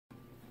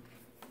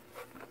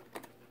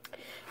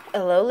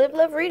Hello, Live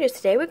Love readers.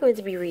 Today we're going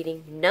to be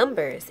reading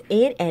Numbers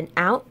In and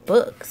Out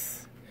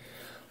books.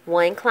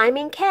 One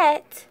climbing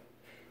cat,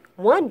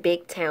 one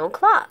big town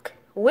clock.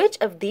 Which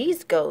of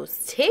these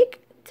goes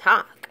tick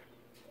tock?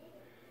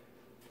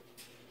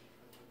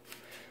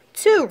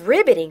 Two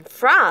ribbiting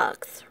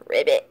frogs,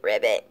 ribbit,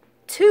 ribbit.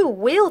 Two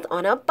wheels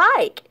on a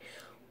bike.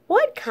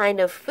 What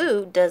kind of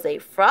food does a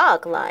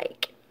frog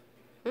like?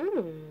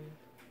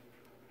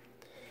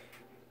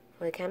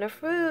 What kind of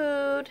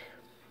food?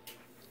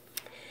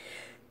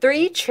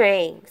 Three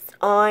trains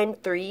on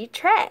three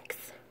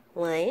tracks.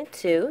 1,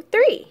 2,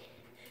 3.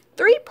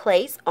 3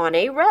 plates on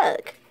a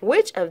rug.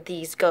 Which of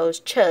these goes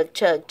chug,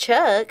 chug,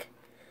 chug?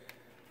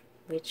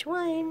 Which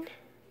one?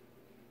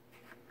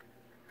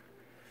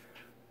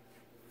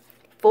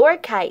 4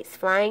 kites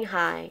flying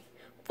high.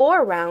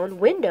 4 round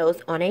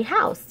windows on a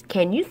house.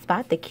 Can you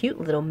spot the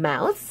cute little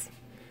mouse?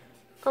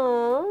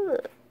 Oh,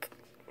 look.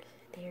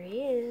 There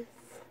he is.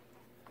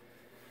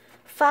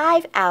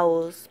 5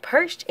 owls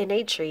perched in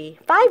a tree.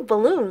 5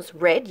 balloons,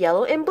 red,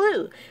 yellow, and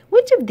blue.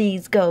 Which of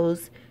these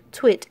goes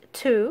twit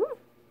two?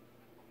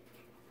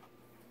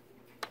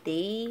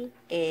 The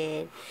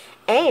end.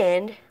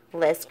 And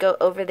let's go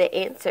over the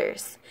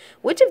answers.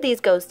 Which of these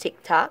goes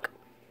tick tock?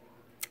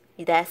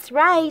 That's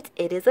right.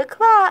 It is a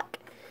clock.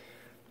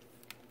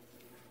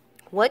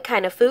 What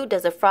kind of food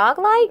does a frog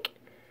like?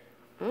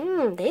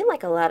 They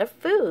like a lot of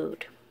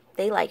food.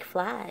 They like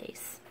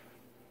flies.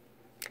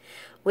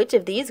 Which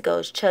of these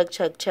goes chug,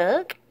 chug,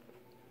 chug?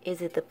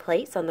 Is it the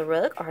plates on the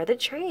rug or the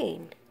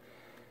train?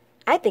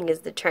 I think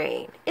it's the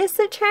train. It's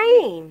the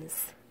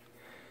trains.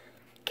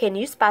 Can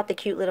you spot the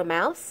cute little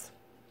mouse?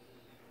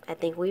 I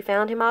think we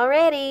found him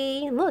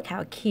already. Look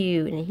how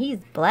cute. And he's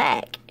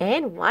black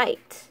and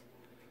white.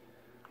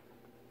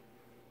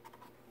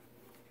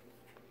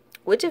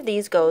 Which of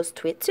these goes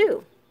twit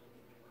two?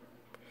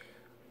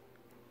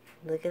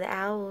 Look at the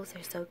owls.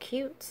 They're so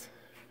cute.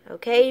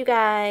 Okay, you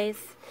guys.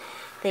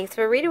 Thanks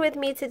for reading with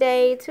me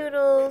today.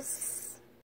 Toodles.